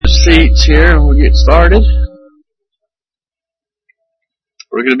seats here and we'll get started.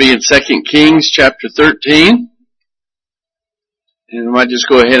 We're going to be in 2 Kings chapter 13. And I might just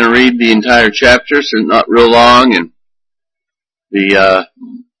go ahead and read the entire chapter, so it's not real long. And the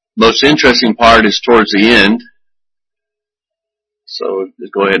most interesting part is towards the end. So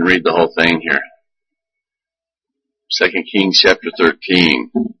just go ahead and read the whole thing here. 2 Kings chapter 13.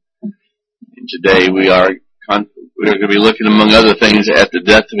 And today we're going to be looking, among other things, at the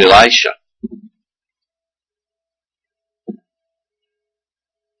death of Elisha.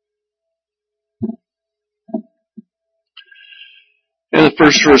 And the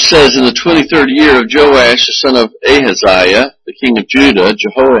first verse says, in the 23rd year of Joash, the son of Ahaziah, the king of Judah,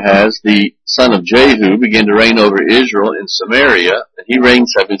 Jehoahaz, the son of Jehu, began to reign over Israel in Samaria, and he reigned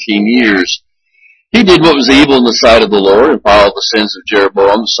 17 years. He did what was evil in the sight of the Lord, and followed the sins of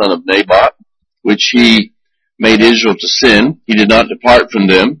Jeroboam, the son of Nebat, which he made Israel to sin. He did not depart from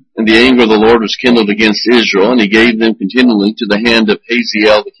them, and the anger of the Lord was kindled against Israel, and he gave them continually to the hand of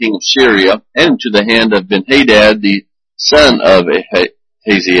Hazael, the king of Syria, and to the hand of Ben-Hadad, the son of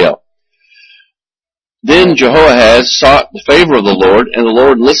Hazael. Then Jehoahaz sought the favor of the Lord, and the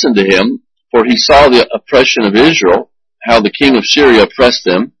Lord listened to him, for he saw the oppression of Israel, how the king of Syria oppressed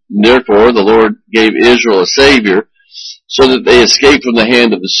them. And therefore the Lord gave Israel a savior, so that they escaped from the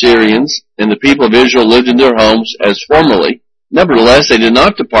hand of the Syrians, and the people of Israel lived in their homes as formerly. Nevertheless, they did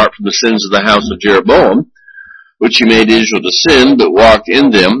not depart from the sins of the house of Jeroboam, which he made Israel to sin, but walked in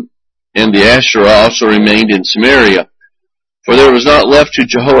them, and the Asherah also remained in Samaria. For there was not left to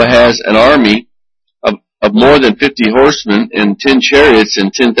Jehoahaz an army of more than 50 horsemen, and 10 chariots,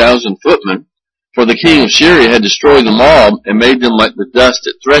 and 10,000 footmen, for the king of Syria had destroyed them all, and made them like the dust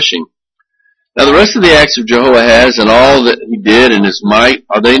at threshing. Now the rest of the acts of Jehoahaz, and all that he did, and his might,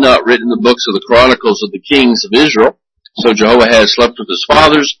 are they not written in the books of the chronicles of the kings of Israel? So Jehoahaz slept with his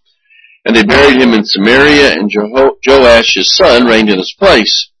fathers, and they buried him in Samaria, and Joash his son reigned in his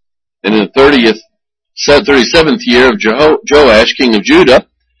place. And in the 37th year of Joash, king of Judah,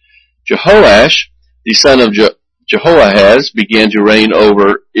 Jehoash, the son of Jehoahaz, began to reign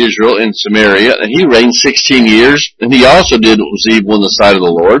over Israel in Samaria, and he reigned 16 years, and he also did what was evil in the sight of the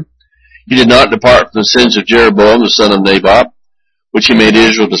Lord. He did not depart from the sins of Jeroboam, the son of Nebat, which he made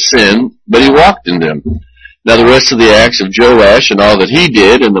Israel to sin, but he walked in them. Now the rest of the acts of Joash, and all that he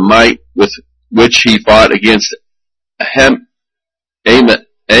did, and the might with which he fought against Amaziah,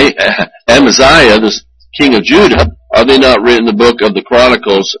 the king of Judah, are they not written in the book of the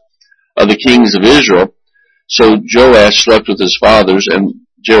chronicles of the kings of Israel? So Joash slept with his fathers, and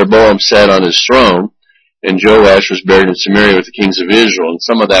Jeroboam sat on his throne, and Joash was buried in Samaria with the kings of Israel. And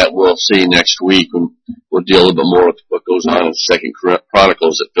some of that we'll see next week when we'll deal a little bit more with what goes on in 2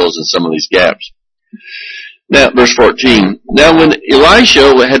 Chronicles that fills in some of these gaps. Now, verse 14. Now when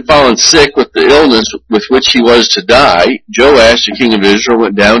Elisha had fallen sick with the illness with which he was to die, Joash, the king of Israel,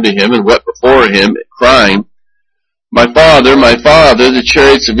 went down to him and wept before him, crying, my father, the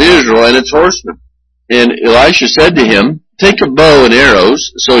chariots of Israel and its horsemen. And Elisha said to him, take a bow and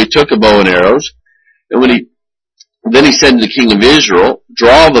arrows. So he took a bow and arrows. And then he said to the king of Israel,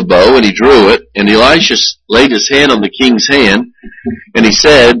 draw the bow, and he drew it. And Elisha laid his hand on the king's hand, and he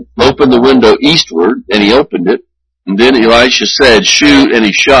said, open the window eastward, and he opened it. And then Elisha said, shoot, and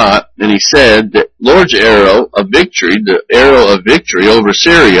he shot. And he said, the Lord's arrow of victory, the arrow of victory over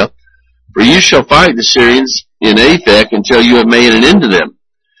Syria, for you shall fight the Syrians in Aphek until you have made an end to them.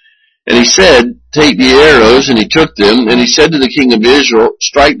 And he said, take the arrows, and he took them, and he said to the king of Israel,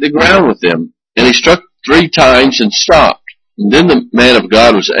 strike the ground with them. And he struck 3 times and stopped. And then the man of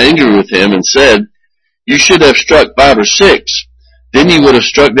God was angry with him and said, you should have struck 5 or 6. Then you would have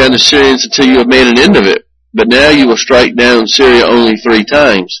struck down the Syrians until you have made an end of it. But now you will strike down Syria only 3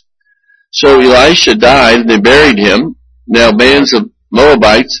 times. So Elisha died, and they buried him. Now bands of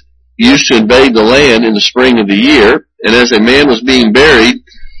Moabites used to invade the land in the spring of the year, and as a man was being buried,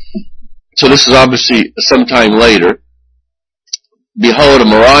 so this is obviously sometime later, behold, a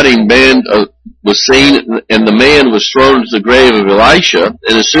marauding band was seen, and the man was thrown into the grave of Elisha.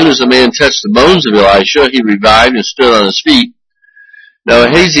 And as soon as the man touched the bones of Elisha, he revived and stood on his feet.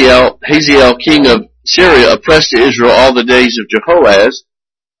 Now Hazael, king of Syria, oppressed Israel all the days of Jehoahaz,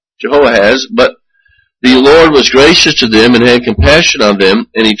 but the Lord was gracious to them and had compassion on them,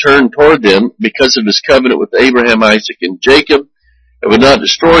 and he turned toward them because of his covenant with Abraham, Isaac, and Jacob, and would not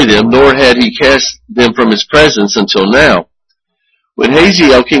destroy them, nor had he cast them from his presence until now. When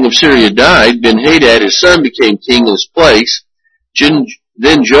Hazael, king of Syria, died, Ben-Hadad, his son, became king in his place. Then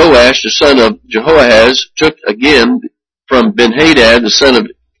Joash, the son of Jehoahaz, took again from Ben-Hadad, the son of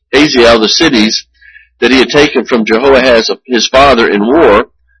Hazael, the cities that he had taken from Jehoahaz his father in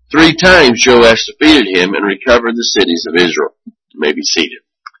war, 3 times Joash defeated him and recovered the cities of Israel. You may be seated.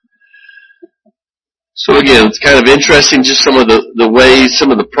 So again, it's kind of interesting just some of the ways,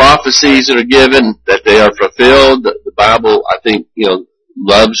 some of the prophecies that are given, that they are fulfilled. The Bible, I think,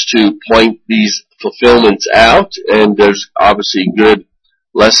 loves to point these fulfillments out, and there's obviously good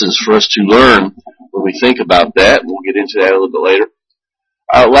lessons for us to learn when we think about that. We'll get into that a little bit later.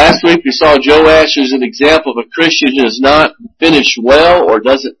 Last week we saw Joash as an example of a Christian who does not finish well or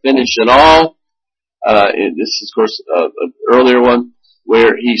doesn't finish at all. And this is, of course, an earlier one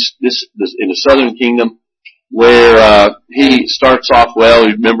where he's in the southern kingdom, where he starts off well.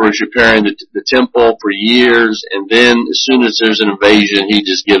 Remember, he's repairing the temple for years, and then as soon as there's an invasion, he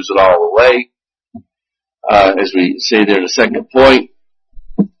just gives it all away. As we say there in the second point,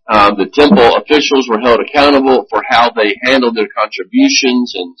 the temple officials were held accountable for how they handled their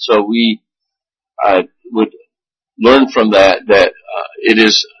contributions, and so we would learn from that it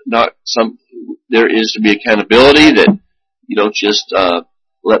is not there is to be accountability, that you don't just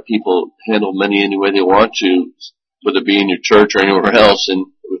let people handle money any way they want to, whether it be in your church or anywhere else, and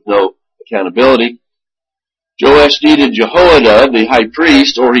with no accountability. Joash needed Jehoiada, the high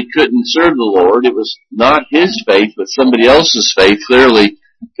priest, or he couldn't serve the Lord. It was not his faith, but somebody else's faith, clearly,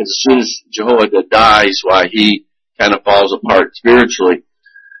 because as soon as Jehoiada dies, why, he kind of falls apart spiritually.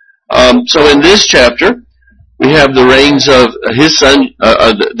 So in this chapter, we have the reigns of his son,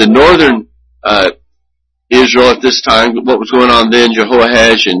 the northern Israel at this time, what was going on then,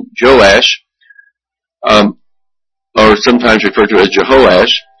 Jehoahaz and Joash, or sometimes referred to as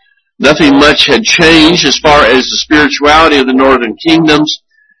Jehoash. Nothing much had changed as far as the spirituality of the northern kingdoms.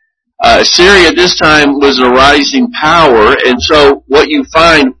 Syria at this time was a rising power, and so what you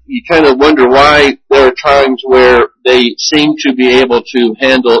find, you kind of wonder why there are times where they seem to be able to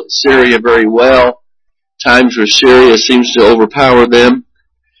handle Syria very well, times where Syria seems to overpower them,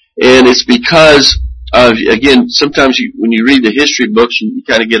 and it's because of, again, sometimes when you read the history books, you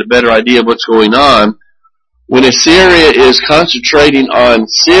kind of get a better idea of what's going on. When Assyria is concentrating on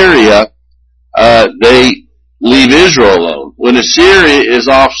Syria, they leave Israel alone. When Assyria is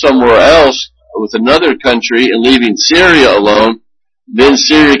off somewhere else with another country and leaving Syria alone, then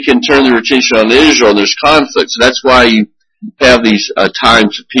Syria can turn their attention on Israel, and there's conflict. So that's why you have these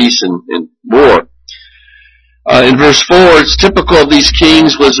times of peace and war. In verse 4, it's typical of these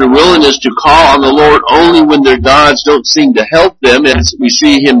kings was their willingness to call on the Lord only when their gods don't seem to help them, as we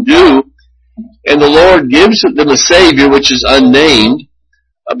see him do. And the Lord gives them a Savior, which is unnamed,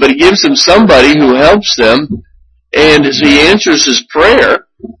 but he gives them somebody who helps them, and so he answers his prayer.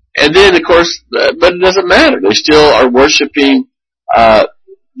 And then, of course, but it doesn't matter. They still are worshiping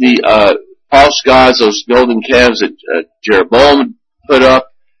the false gods, those golden calves that Jeroboam put up.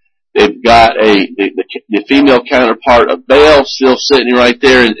 They've got the female counterpart of Baal still sitting right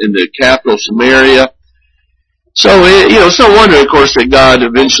there in the capital, Samaria. So, it's no wonder, of course, that God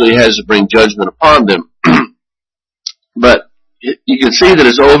eventually has to bring judgment upon them. But you can see that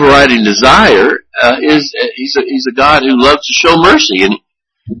his overriding desire is he's a God who loves to show mercy and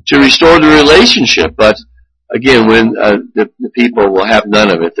to restore the relationship. But again, when the people will have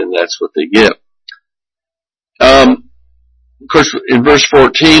none of it, then that's what they get. Of course, in verse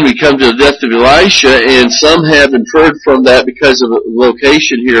 14, we come to the death of Elisha, and some have inferred from that, because of the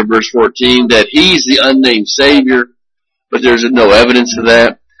location here in verse 14, that he's the unnamed Savior, but there's no evidence of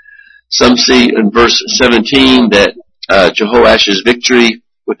that. Some see in verse 17 that Jehoash's victory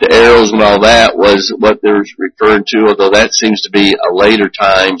with the arrows and all that was what they're referring to, although that seems to be a later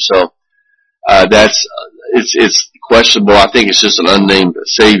time, so it's questionable. I think it's just an unnamed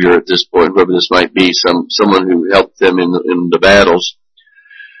Savior at this point, whoever this might be, someone who helped them in the battles.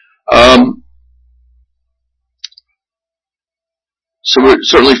 So we're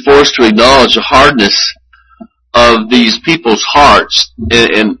certainly forced to acknowledge the hardness of these people's hearts,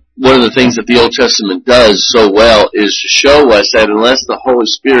 and one of the things that the Old Testament does so well is to show us that unless the Holy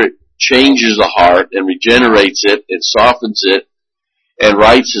Spirit changes the heart and regenerates it and softens it and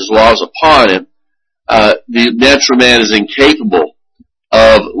writes his laws upon it, the natural man is incapable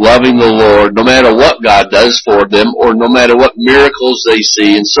of loving the Lord, no matter what God does for them, or no matter what miracles they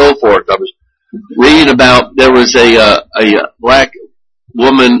see, and so forth. I was reading about, there was a black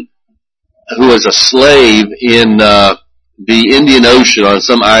woman who was a slave in the Indian Ocean, on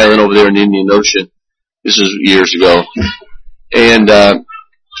some island over there in the Indian Ocean. This is years ago. And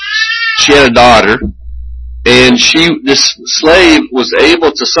she had a daughter, and this slave was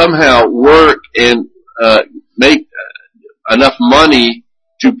able to somehow work and make enough money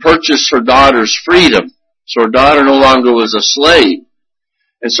to purchase her daughter's freedom. So her daughter no longer was a slave.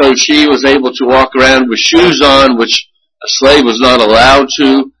 And so she was able to walk around with shoes on, which a slave was not allowed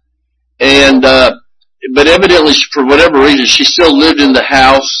to, And, but evidently, for whatever reason, she still lived in the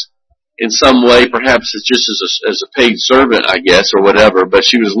house in some way. Perhaps it's just as a paid servant, I guess, or whatever. But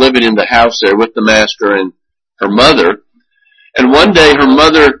she was living in the house there with the master and her mother. And one day her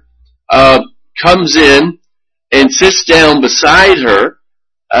mother comes in and sits down beside her,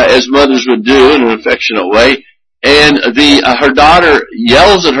 as mothers would do in an affectionate way. And her daughter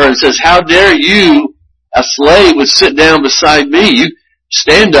yells at her and says, "How dare you, a slave, would sit down beside me? You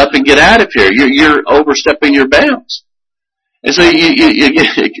stand up and get out of here. You're overstepping your bounds." And so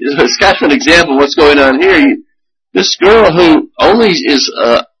it's kind of an example of what's going on here. This girl who only is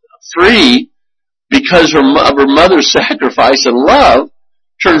free because of her mother's sacrifice and love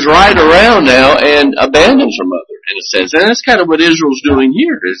turns right around now and abandons her mother, in a sense. And that's kind of what Israel's doing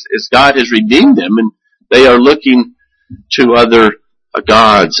here, is God has redeemed them, and they are looking to other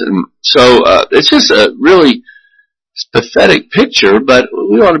gods. And so it's just a really pathetic picture, but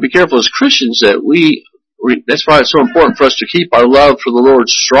we ought to be careful as Christians that that's why it's so important for us to keep our love for the Lord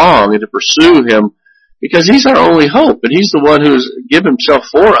strong and to pursue Him, because He's our only hope, and He's the one who has given Himself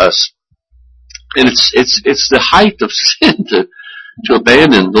for us. And it's the height of sin to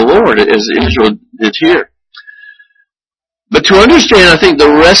abandon the Lord, as Israel did here. But to understand, I think,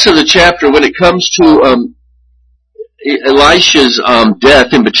 the rest of the chapter, when it comes to Elisha's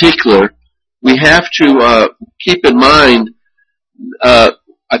death in particular, we have to keep in mind,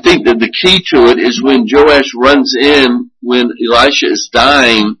 I think that the key to it is when Joash runs in when Elisha is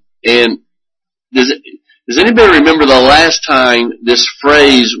dying. And does anybody remember the last time this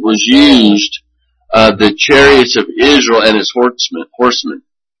phrase was used, the chariots of Israel and its horsemen?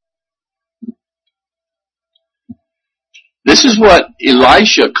 This is what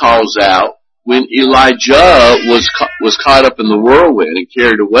Elisha calls out when Elijah was caught up in the whirlwind and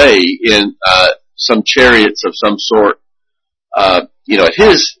carried away in some chariots of some sort. At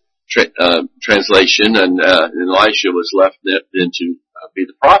his translation, and Elisha was left then to be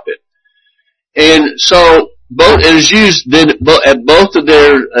the prophet. And so it is used then at both of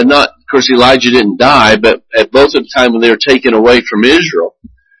their, not, of course Elijah didn't die, but at both of the time when they were taken away from Israel.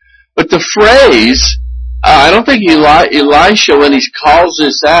 But the phrase, I don't think Elisha, when he calls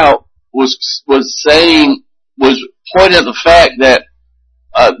this out, was pointing out the fact that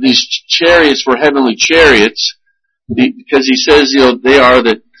these chariots were heavenly chariots, because he says, they are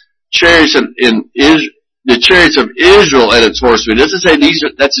the chariots of Israel and its horsemen. It doesn't say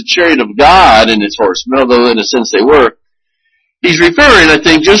that's a chariot of God and its horsemen, although in a sense they were. He's referring, I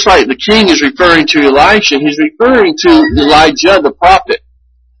think, just like the king is referring to Elisha, he's referring to Elijah the prophet.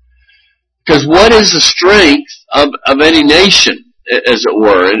 Because what is the strength of any nation, as it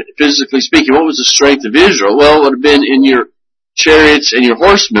were, and physically speaking? What was the strength of Israel? Well, it would have been in your chariots and your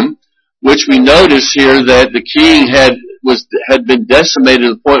horsemen, which we notice here that the king had been decimated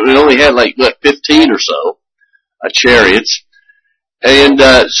to the point where he only had 15 or so chariots. And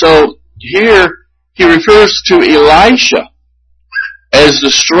so here he refers to Elisha as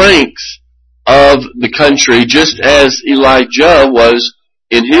the strength of the country, just as Elijah was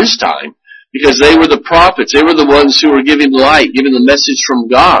in his time, because they were the prophets. They were the ones who were giving light, giving the message from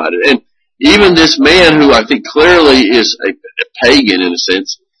God. And even this man, who I think clearly is a pagan in a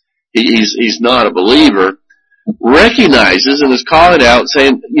sense, he's not a believer, recognizes and is calling out,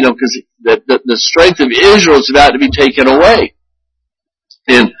 saying, because the strength of Israel is about to be taken away.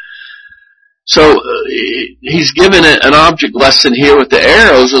 And so he's given an object lesson here with the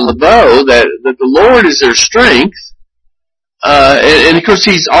arrows and the bow, that the Lord is their strength. And of course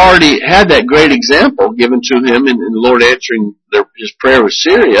he's already had that great example given to him in the Lord answering his prayer with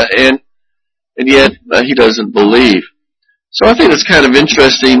Syria, and yet he doesn't believe. So I think it's kind of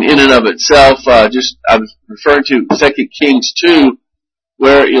interesting in and of itself. I was referring to 2 Kings 2,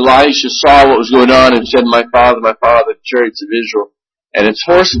 where Elisha saw what was going on and said, my father, the chariots of Israel and its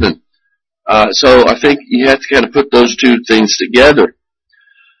horsemen. So I think you have to kind of put those two things together.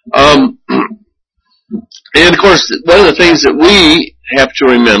 And of course, one of the things that we have to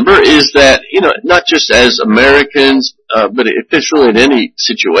remember is that, not just as Americans, but officially in any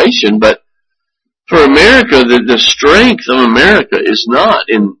situation, but for America, the strength of America is not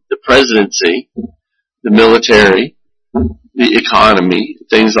in the presidency, the military, the economy,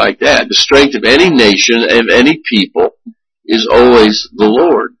 things like that. The strength of any nation, of any people, is always the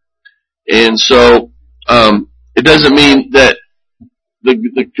Lord. And so, it doesn't mean that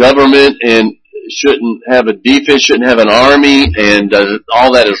the government shouldn't have a defense, shouldn't have an army, and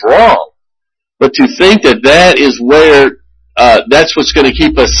all that is wrong. But to think that is where, that's what's going to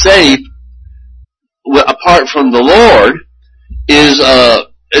keep us safe, apart from the Lord, is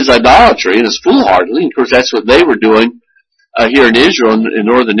idolatry, and is foolhardy. Of course, that's what they were doing here in Israel, in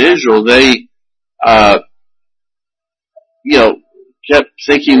northern Israel, they, kept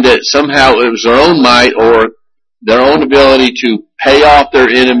thinking that somehow it was their own might or their own ability to pay off their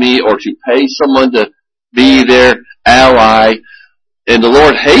enemy or to pay someone to be their ally. And the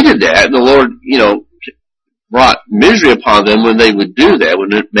Lord hated that. And the Lord, brought misery upon them when they would do that, when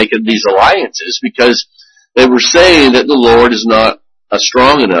they're making these alliances, because they were saying that the Lord is not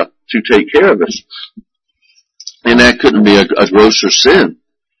strong enough to take care of us. And that couldn't be a grosser sin.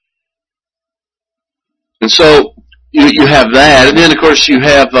 And so you have that. And then, of course, you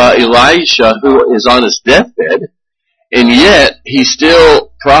have Elisha, who is on his deathbed, and yet he's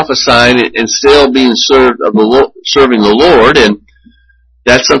still prophesying and still being serving the Lord. And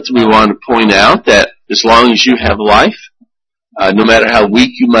that's something we want to point out, that as long as you have life, no matter how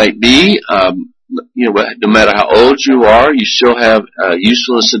weak you might be, no matter how old you are, you still have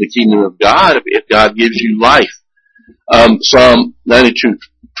usefulness in the kingdom of God if God gives you life. Psalm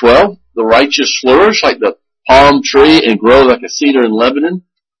 92:12, the righteous flourish like the palm tree and grow like a cedar in Lebanon.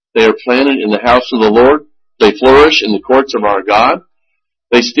 They are planted in the house of the Lord. They flourish in the courts of our God.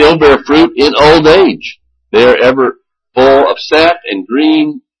 They still bear fruit in old age. They are ever full of sap and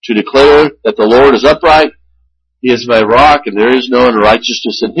green, to declare that the Lord is upright. He is my rock, and there is no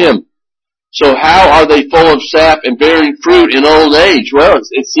unrighteousness in him. So how are they full of sap and bearing fruit in old age? Well,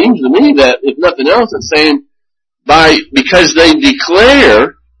 it seems to me that, if nothing else, it's saying because they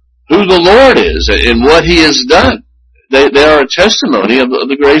declare who the Lord is and what he has done. They are a testimony of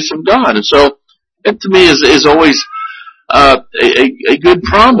the grace of God. And so it to me is always a good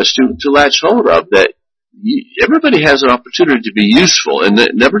promise to latch hold of, that everybody has an opportunity to be useful, and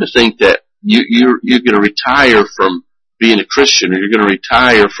never to think that you're going to retire from being a Christian, or you're going to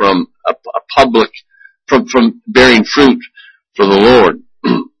retire from a public, from bearing fruit for the Lord.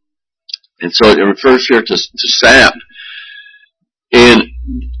 And so it refers here to sap. And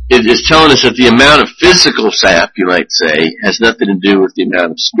it is telling us that the amount of physical sap, you might say, has nothing to do with the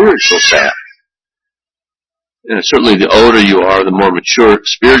amount of spiritual sap. And certainly the older you are, the more mature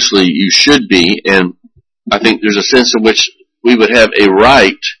spiritually you should be. And I think there's a sense in which we would have a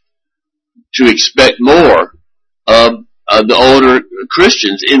right to expect more of the older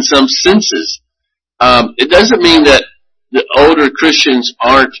Christians in some senses. It doesn't mean that the older Christians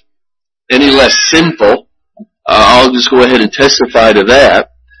aren't any less sinful. I'll just go ahead and testify to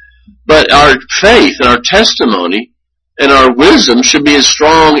that. But our faith and our testimony and our wisdom should be as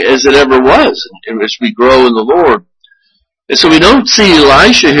strong as it ever was, and as we grow in the Lord. And so we don't see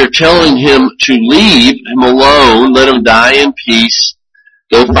Elisha here telling him to leave him alone, let him die in peace,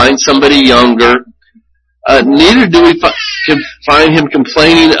 go find somebody younger. Neither do we find him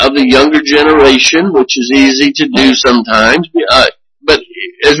complaining of the younger generation, which is easy to do sometimes. But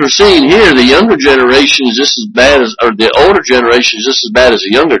as we're seeing here, the younger generation is just as bad as, or the older generation is just as bad as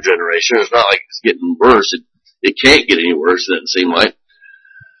the younger generation. It's not like it's getting worse. It can't get any worse, it doesn't seem like.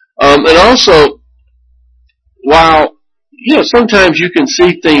 And also, while, sometimes you can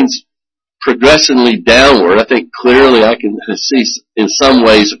see things progressively downward, I think clearly I can see in some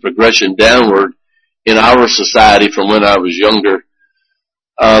ways a progression downward in our society from when I was younger.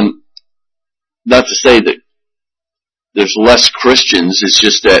 Not to say that there's less Christians, it's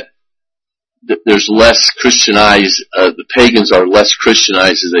just that there's less Christianized, the pagans are less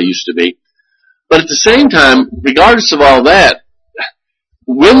Christianized as they used to be. But at the same time, regardless of all that,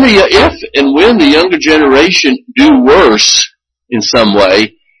 if and when the younger generation do worse in some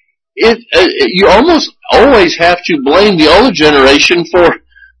way, you almost always have to blame the older generation for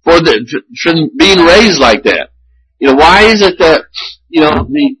being raised like that. Why is it that,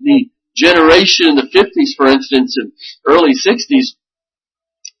 the generation in the 50s, for instance, and early 60s,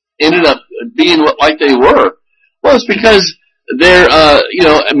 ended up being like they were? Well, it's because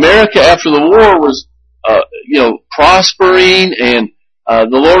America after the war was, prospering, and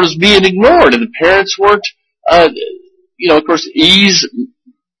the Lord was being ignored, and the parents weren't, of course, ease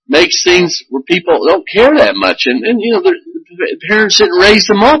makes things where people don't care that much, and the parents didn't raise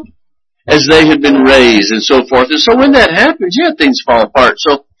them up as they had been raised, and so forth. And so when that happens, things fall apart.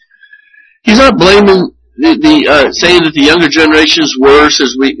 So he's not blaming saying that the younger generation is worse,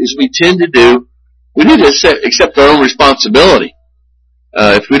 as we tend to do. We need to accept our own responsibility.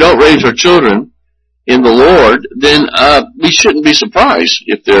 If we don't raise our children in the Lord, then we shouldn't be surprised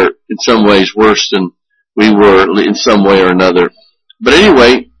if they're in some ways worse than we were in some way or another. But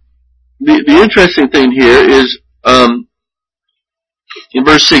anyway, the interesting thing here is in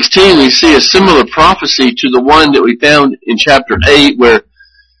verse 16 we see a similar prophecy to the one that we found in chapter 8, where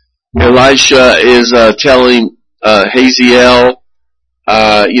Elisha is telling Hazael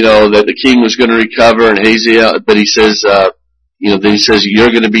that the king was going to recover, and Hazael, but he says, then he says, you're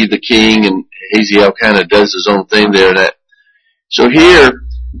going to be the king, and Hazael kind of does his own thing there. So here,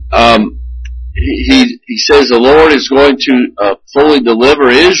 he says the Lord is going to fully deliver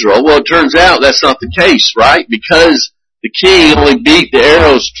Israel. Well, it turns out that's not the case, right? Because the king only beat the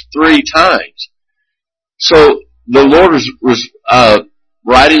arrows 3 times. So the Lord was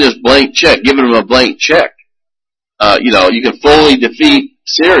writing this blank check, giving him a blank check. You can fully defeat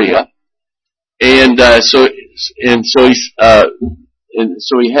Syria, and so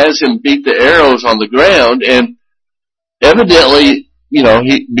he has him beat the arrows on the ground, and evidently,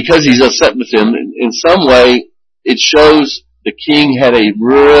 because he's upset with him, in some way, it shows the king had a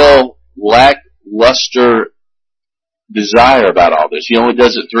real lackluster desire about all this. He only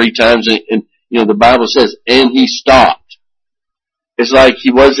does it 3 times, and the Bible says, and he stopped. It's like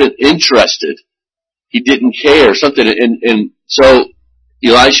he wasn't interested. He didn't care, something, and so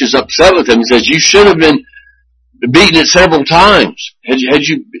Elisha's upset with him. He says, you should have been beaten it several times. Had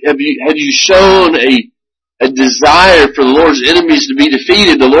you shown a desire for the Lord's enemies to be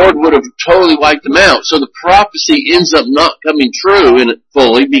defeated, the Lord would have totally wiped them out. So the prophecy ends up not coming true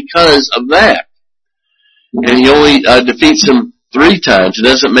fully because of that. And he only defeats them 3 times. It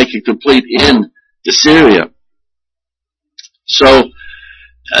doesn't make a complete end to Syria. So,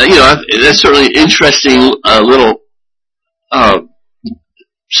 that's certainly an interesting little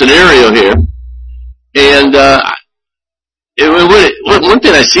scenario here. And one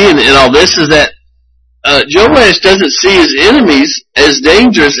thing I see in all this is that Joash doesn't see his enemies as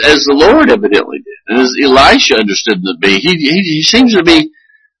dangerous as the Lord evidently did, and as Elisha understood them to be. He seems to be,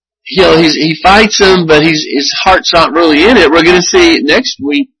 he fights them, but his heart's not really in it. We're going to see next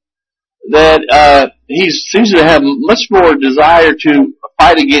week that he seems to have much more desire to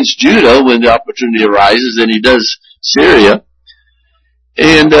fight against Judah when the opportunity arises than he does Syria.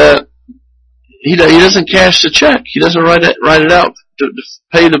 And he doesn't cash the check. He doesn't write it out to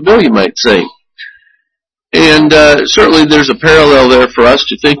pay the bill, you might say. And certainly there's a parallel there for us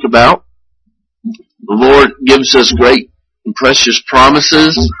to think about. The Lord gives us great and precious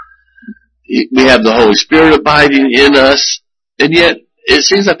promises. We have the Holy Spirit abiding in us, and yet it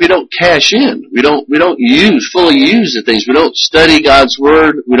seems like we don't cash in. We don't fully use the things. We don't study God's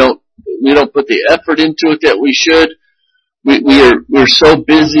Word. We don't put the effort into it that we should. We're so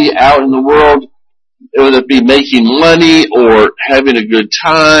busy out in the world, whether it be making money or having a good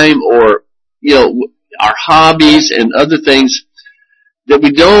time or, our hobbies and other things, that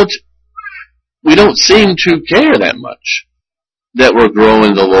we don't seem to care that much that we're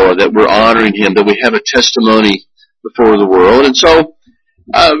growing the Lord, that we're honoring Him, that we have a testimony before the world. And so,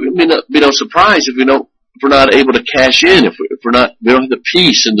 be no surprise if we're not able to cash in, if we don't have the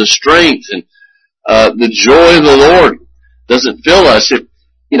peace and the strength and the joy of the Lord doesn't fill us. And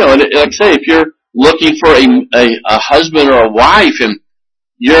like I say, if you're looking for a husband or a wife and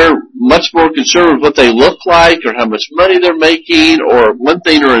you're much more concerned with what they look like or how much money they're making or one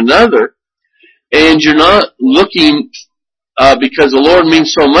thing or another, and you're not looking because the Lord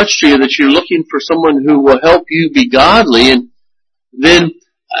means so much to you that you're looking for someone who will help you be godly, and then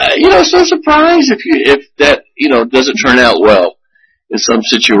it's no surprise if that doesn't turn out well in some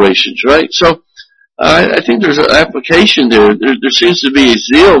situations, right? So I think there's an application there. There seems to be a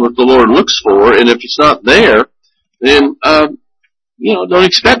zeal that the Lord looks for, and if it's not there, then don't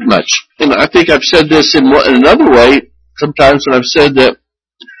expect much. And I think I've said this in another way sometimes when I've said that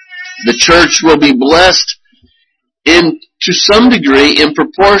the church will be blessed to some degree in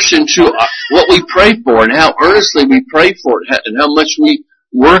proportion to what we pray for and how earnestly we pray for it and how much we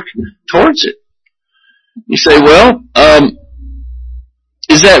work towards it. You say, well,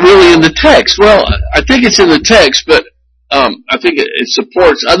 is that really in the text? Well, I think it's in the text, but I think it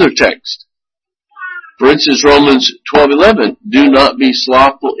supports other texts. For instance, Romans 12:11, do not be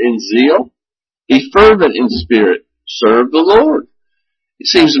slothful in zeal, be fervent in spirit, serve the Lord. It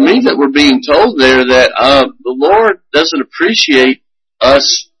seems to me that we're being told there that the Lord doesn't appreciate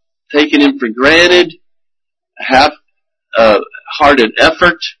us taking Him for granted, half-hearted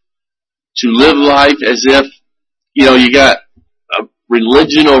effort to live life as if, you got a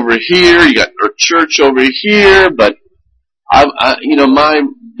religion over here, you got a church over here, but my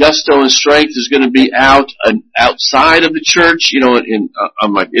gusto and strength is going to be outside of the church, in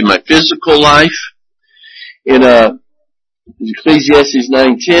my physical life. In Ecclesiastes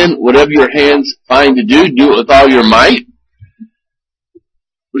 9:10, whatever your hands find to do, do it with all your might.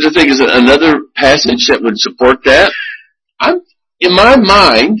 Which I think is another passage that would support that. In my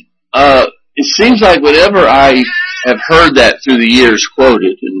mind, it seems like whenever I have heard that through the years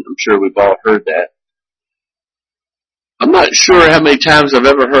quoted, and I'm sure we've all heard that, I'm not sure how many times I've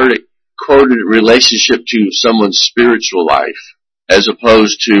ever heard it quoted in relationship to someone's spiritual life, as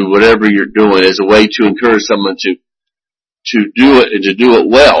opposed to whatever you're doing as a way to encourage someone to do it and to do it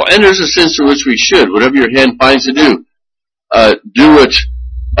well. And there's a sense in which we should. Whatever your hand finds to do it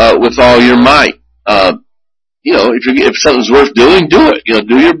with all your might. If something's worth doing, do it.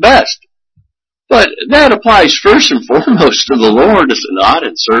 Do your best. But that applies first and foremost to the Lord, is it not?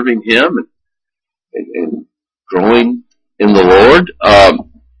 And serving Him and growing in the Lord.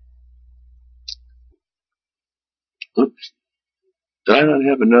 Oops. Did I not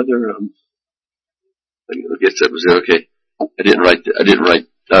have another? I guess that was it. Okay. I didn't write. I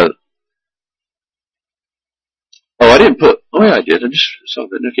didn't put. Oh yeah, I did. I just saw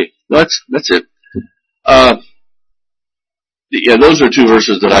that. Okay. No, that's it. Those are two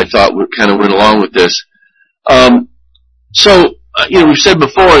verses that I thought kind of went along with this. We've said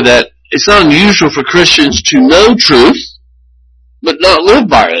before that it's not unusual for Christians to know truth, but not live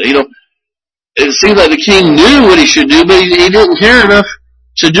by it. It seems like the king knew what he should do, but he didn't care enough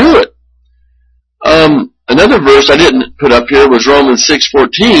to do it. Another verse I didn't put up here was Romans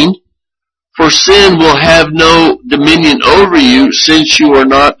 6:14. For sin will have no dominion over you, since you are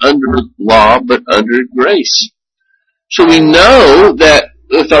not under law, but under grace. So we know that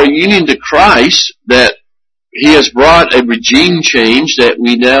with our union to Christ, that He has brought a regime change, that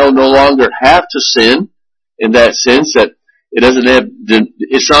we now no longer have to sin, in that sense that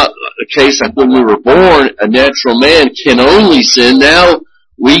it's not a case like when we were born, a natural man can only sin. Now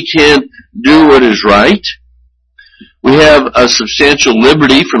we can do what is right. We have a substantial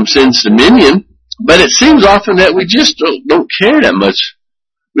liberty from sin's dominion, but it seems often that we just don't care that much.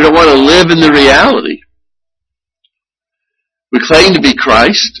 We don't want to live in the reality. We claim to be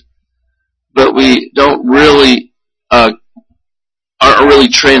Christ, but we don't really, aren't really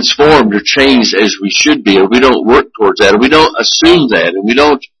transformed or changed as we should be, or we don't work towards that, or we don't assume that, and we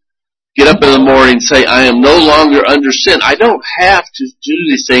don't get up in the morning and say, I am no longer under sin. I don't have to do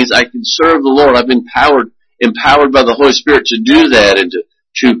these things. I can serve the Lord. I've been empowered by the Holy Spirit to do that and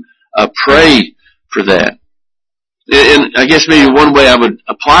to pray for that. And I guess maybe one way I would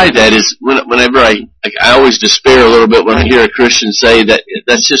apply that is whenever I always despair a little bit when I hear a Christian say that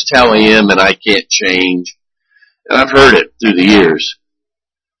that's just how I am and I can't change. And I've heard it through the years.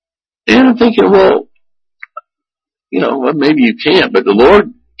 And I'm thinking, well, maybe you can't, but the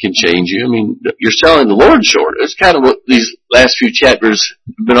Lord can change you. I mean, you're selling the Lord short. It's kind of what these last few chapters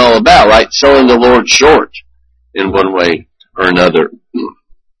have been all about, right? Selling the Lord short in one way or another.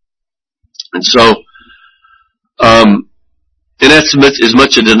 And so, and that's as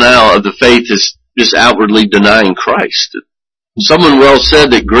much a denial of the faith as just outwardly denying Christ. Someone well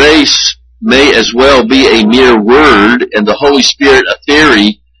said that grace may as well be a mere word and the Holy Spirit a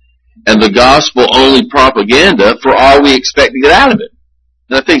theory and the gospel only propaganda for all we expect to get out of it.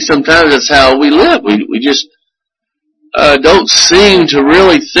 And I think sometimes that's how we live. We just don't seem to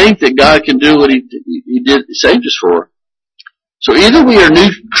really think that God can do what He saved us for. So either we are new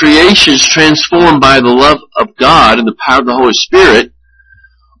creations transformed by the love of God and the power of the Holy Spirit,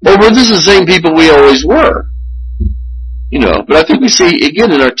 or we're just the same people we always were. But I think we see,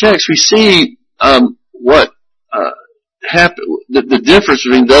 again, in our text, we see what happened, the difference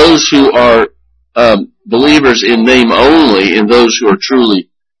between those who are believers in name only and those who are truly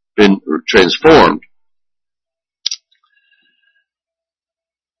been transformed.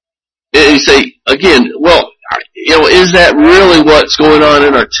 And you say, again, well, is that really what's going on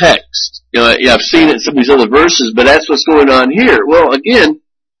in our text? I've seen it in some of these other verses, but that's what's going on here. Well, again,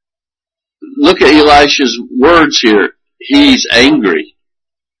 look at Elisha's words here. He's angry.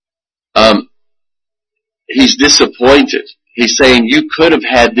 He's disappointed. He's saying, you could have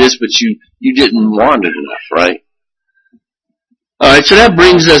had this, but you didn't want it enough, right? Alright, so that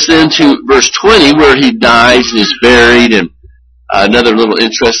brings us into verse 20, where he dies and is buried, and another little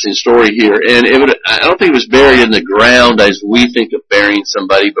interesting story here. And I don't think it was buried in the ground as we think of burying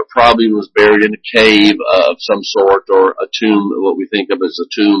somebody, but probably was buried in a cave of some sort, or a tomb, what we think of as a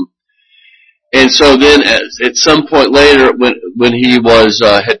tomb. And so then at some point later, when he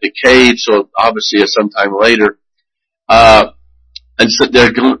had decayed, so obviously at some time later, and so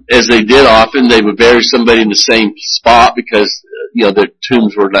as they did often, they would bury somebody in the same spot because, their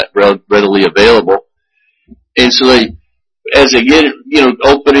tombs were not readily available. And so as they get,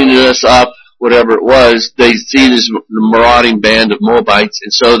 opening us up, whatever it was, they see this marauding band of Moabites,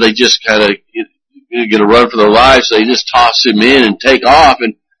 and so they just kind of get a run for their lives, so they just toss him in and take off,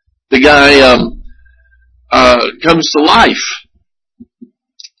 and the guy comes to life.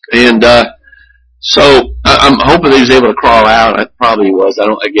 And so I'm hoping he was able to crawl out. I probably was. I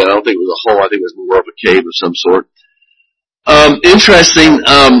don't think it was a hole. I think it was more of a cave of some sort. Interesting,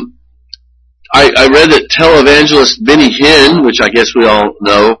 I read that televangelist Benny Hinn, which I guess we all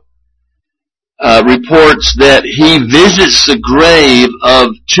know, reports that he visits the grave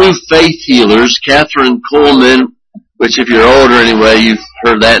of two faith healers, Catherine Coleman, which if you're older anyway, you've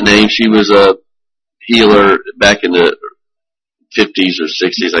heard that name. She was a healer back in the 50s or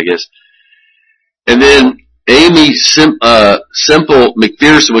 60s, I guess. And then Amy Simple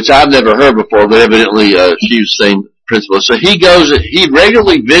McPherson, which I've never heard before, but evidently she was the same principle. So he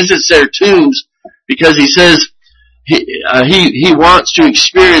regularly visits their tombs because he says he wants to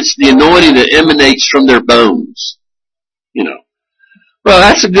experience the anointing that emanates from their bones. You know. Well,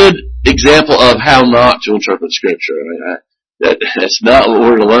 that's a good example of how not to interpret Scripture. I mean, that's not what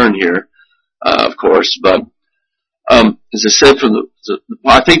we're to learn here, of course. But as I said,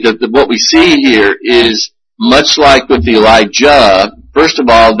 I think that what we see here is much like with Elijah. First of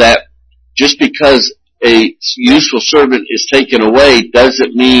all, that just because a useful servant is taken away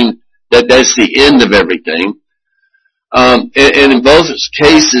doesn't mean that that's the end of everything. And in both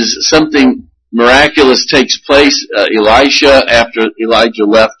cases, something miraculous takes place. Elisha, after Elijah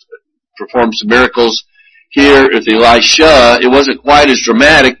left, performed some miracles. Here with Elisha, it wasn't quite as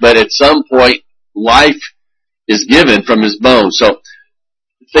dramatic, but at some point, life is given from his bones. So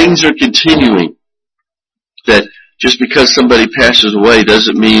things are continuing. That just because somebody passes away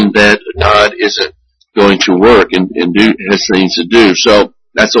doesn't mean that God isn't going to work and has things to do. So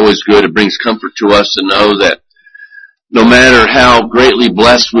that's always good. It brings comfort to us to know that no matter how greatly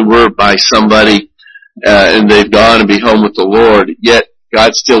blessed we were by somebody, and they've gone to be home with the Lord, yet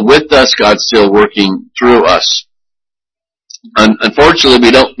God's still with us. God's still working through us.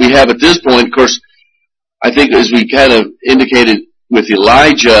 Unfortunately, we have at this point, of course, I think as we kind of indicated with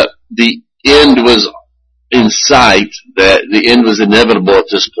Elijah, the end was in sight, that the end was inevitable at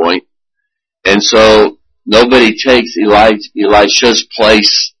this point. And so nobody takes Elisha's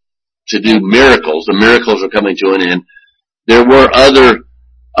place to do miracles. The miracles are coming to an end. There were other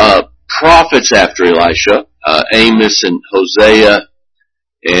prophets after Elisha, Amos and Hosea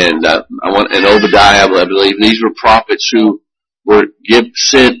and Obadiah, I believe. These were prophets who were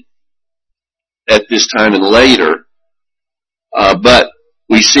sent at this time and later. But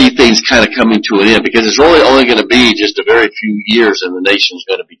we see things kind of coming to an end because it's only going to be just a very few years and the nation's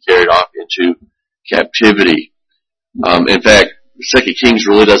going to be carried off into captivity. In fact, 2 Kings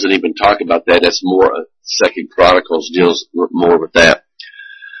really doesn't even talk about that. That's more, 2 Chronicles deals more with that.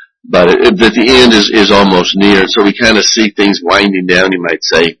 But the end is almost near. So we kind of see things winding down, you might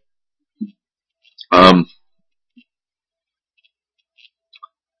say.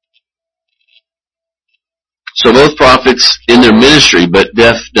 So both prophets in their ministry, but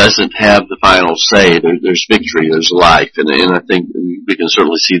death doesn't have the final say. There's victory, there's life, and I think we can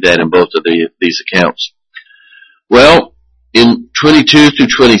certainly see that in both of these accounts. Well, in 22 through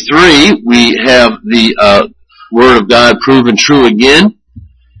 23, we have the Word of God proven true again.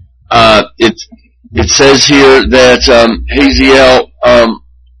 It says here that Hazael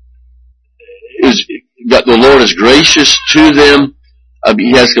the Lord is gracious to them.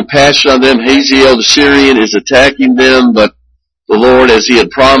 He has compassion on them. Hazael the Syrian is attacking them, but the Lord, as He had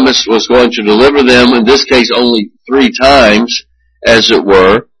promised, was going to deliver them. In this case, only 3 times, as it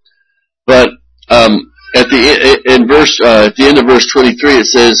were. But at the end of verse 23, it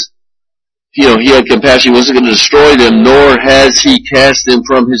says, He had compassion. He wasn't going to destroy them, nor has He cast them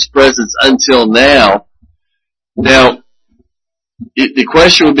from His presence until now. Now, the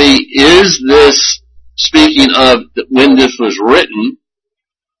question would be: is this speaking of when this was written?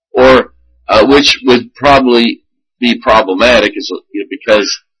 Or which would probably be problematic,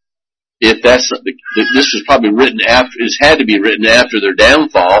 because if this was probably written after, it had to be written after their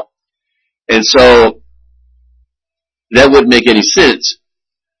downfall, and so that wouldn't make any sense.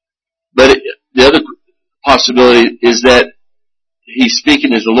 But the other possibility is that he's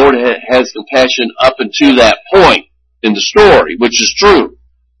speaking as the Lord has compassion up until that point in the story, which is true.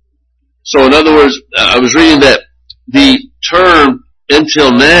 So in other words, I was reading that the term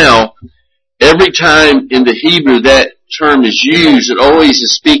until now, every time in the Hebrew that term is used, it always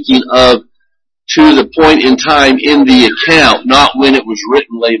is speaking of to the point in time in the account, not when it was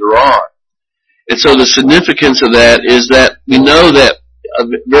written later on. And so the significance of that is that we know that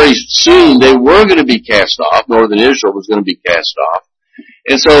very soon they were going to be cast off. Northern Israel was going to be cast off.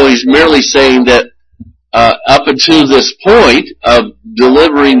 And so he's merely saying that up until this point of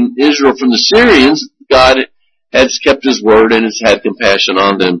delivering Israel from the Syrians, God has kept His word and has had compassion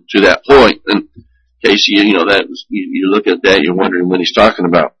on them to that point. And in case you look at that, you're wondering what he's talking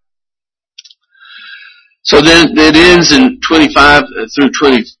about. So then it ends in 24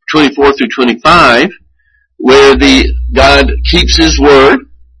 through 25, where God keeps His word.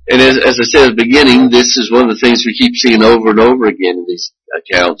 And as I said at the beginning, this is one of the things we keep seeing over and over again in these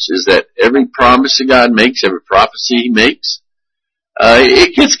accounts, is that every promise that God makes, every prophecy He makes,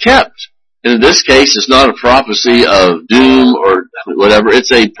 it gets kept. And in this case, it's not a prophecy of doom or whatever.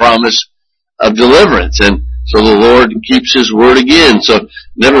 It's a promise of deliverance. And so the Lord keeps His word again. So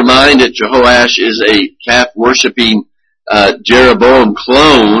never mind that Jehoash is a calf-worshipping Jeroboam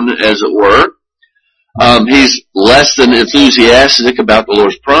clone, as it were. He's less than enthusiastic about the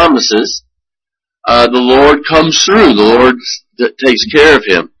Lord's promises. The Lord comes through. The Lord takes care of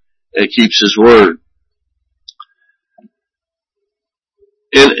him and keeps His word.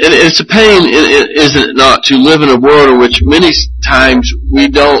 And it's a pain, isn't it not, to live in a world in which many times we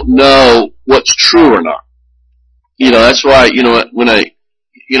don't know what's true or not. That's why,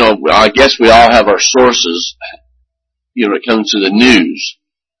 I guess we all have our sources, when it comes to the news.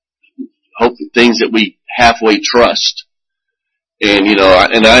 Hopefully things that we halfway trust. And,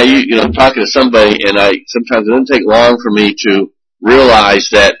 I'm talking to somebody, and sometimes it doesn't take long for me to realize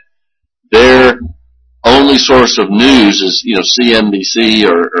that their only source of news is, CNBC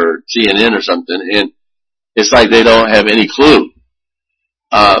or CNN or something, and it's like they don't have any clue,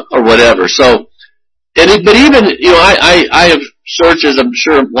 or whatever. So, but even, I have searches, I'm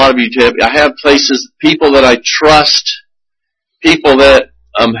sure a lot of you have, I have places, people that I trust, people that,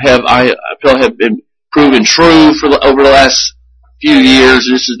 I feel have been proven true over the last few years.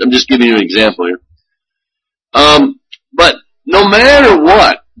 I'm just giving you an example here. But no matter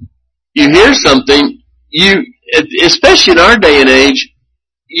what, you hear something, especially in our day and age,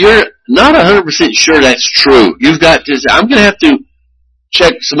 you're not 100% sure that's true. You've got to, I'm going to have to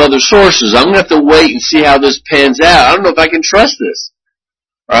check some other sources. I'm going to have to wait and see how this pans out. I don't know if I can trust this.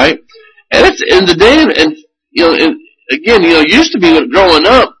 Right? And it's in the day, and, again, it used to be growing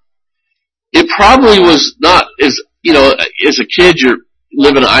up, it probably was not as, as a kid you're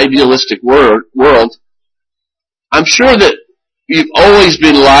living an idealistic world. I'm sure that you've always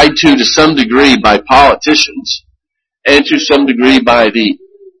been lied to some degree by politicians and to some degree by the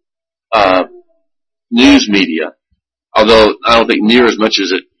news media, although I don't think near as much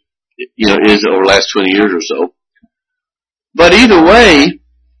as it is over the last 20 years or so. But either way,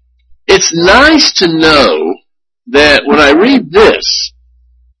 it's nice to know that when I read this,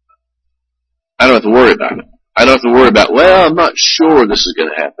 I don't have to worry about it. I don't have to worry about, well, I'm not sure this is going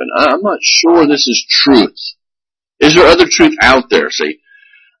to happen. I'm not sure this is truth. Is there other truth out there? See?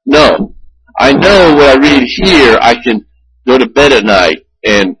 No. I know what I read here, I can go to bed at night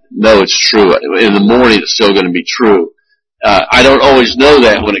and know it's true. In the morning, it's still going to be true. I don't always know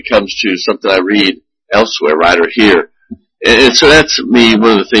that when it comes to something I read elsewhere, right, or here. And so that's, me,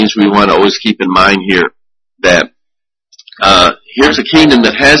 one of the things we want to always keep in mind here, that here's a kingdom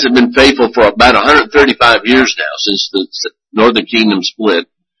that hasn't been faithful for about 135 years now, since the northern kingdom split.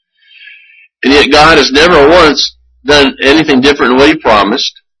 And yet God has never once done anything different than what He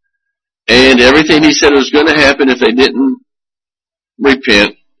promised. And everything He said was going to happen if they didn't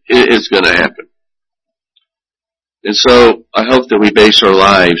repent, it's going to happen. And so I hope that we base our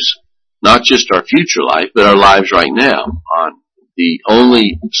lives, not just our future life, but our lives right now, on the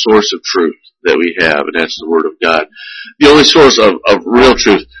only source of truth that we have, and that's the Word of God. The only source of real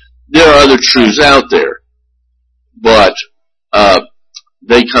truth. There are other truths out there, but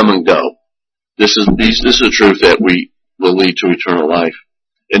they come and go. This is a truth that will lead to eternal life.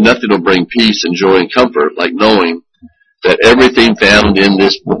 And nothing will bring peace and joy and comfort like knowing that everything found in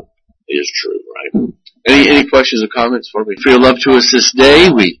this book is true, right? Any questions or comments for me? For your love to us this day,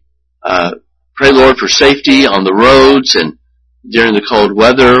 we pray, Lord, for safety on the roads and during the cold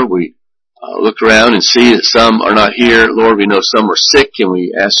weather. We look around and see that some are not here. Lord, we know some are sick, and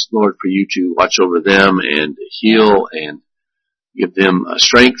we ask, Lord, for you to watch over them and heal and give them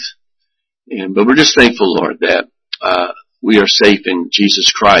strength. But we're just thankful, Lord, that we are safe in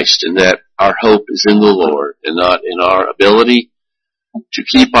Jesus Christ, and that our hope is in the Lord and not in our ability to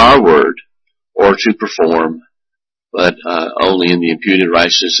keep our word or to perform, but only in the imputed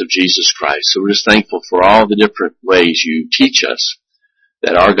righteousness of Jesus Christ. So we're just thankful for all the different ways you teach us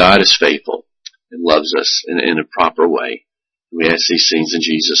that our God is faithful and loves us in a proper way. We ask these things in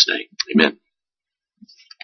Jesus' name. Amen.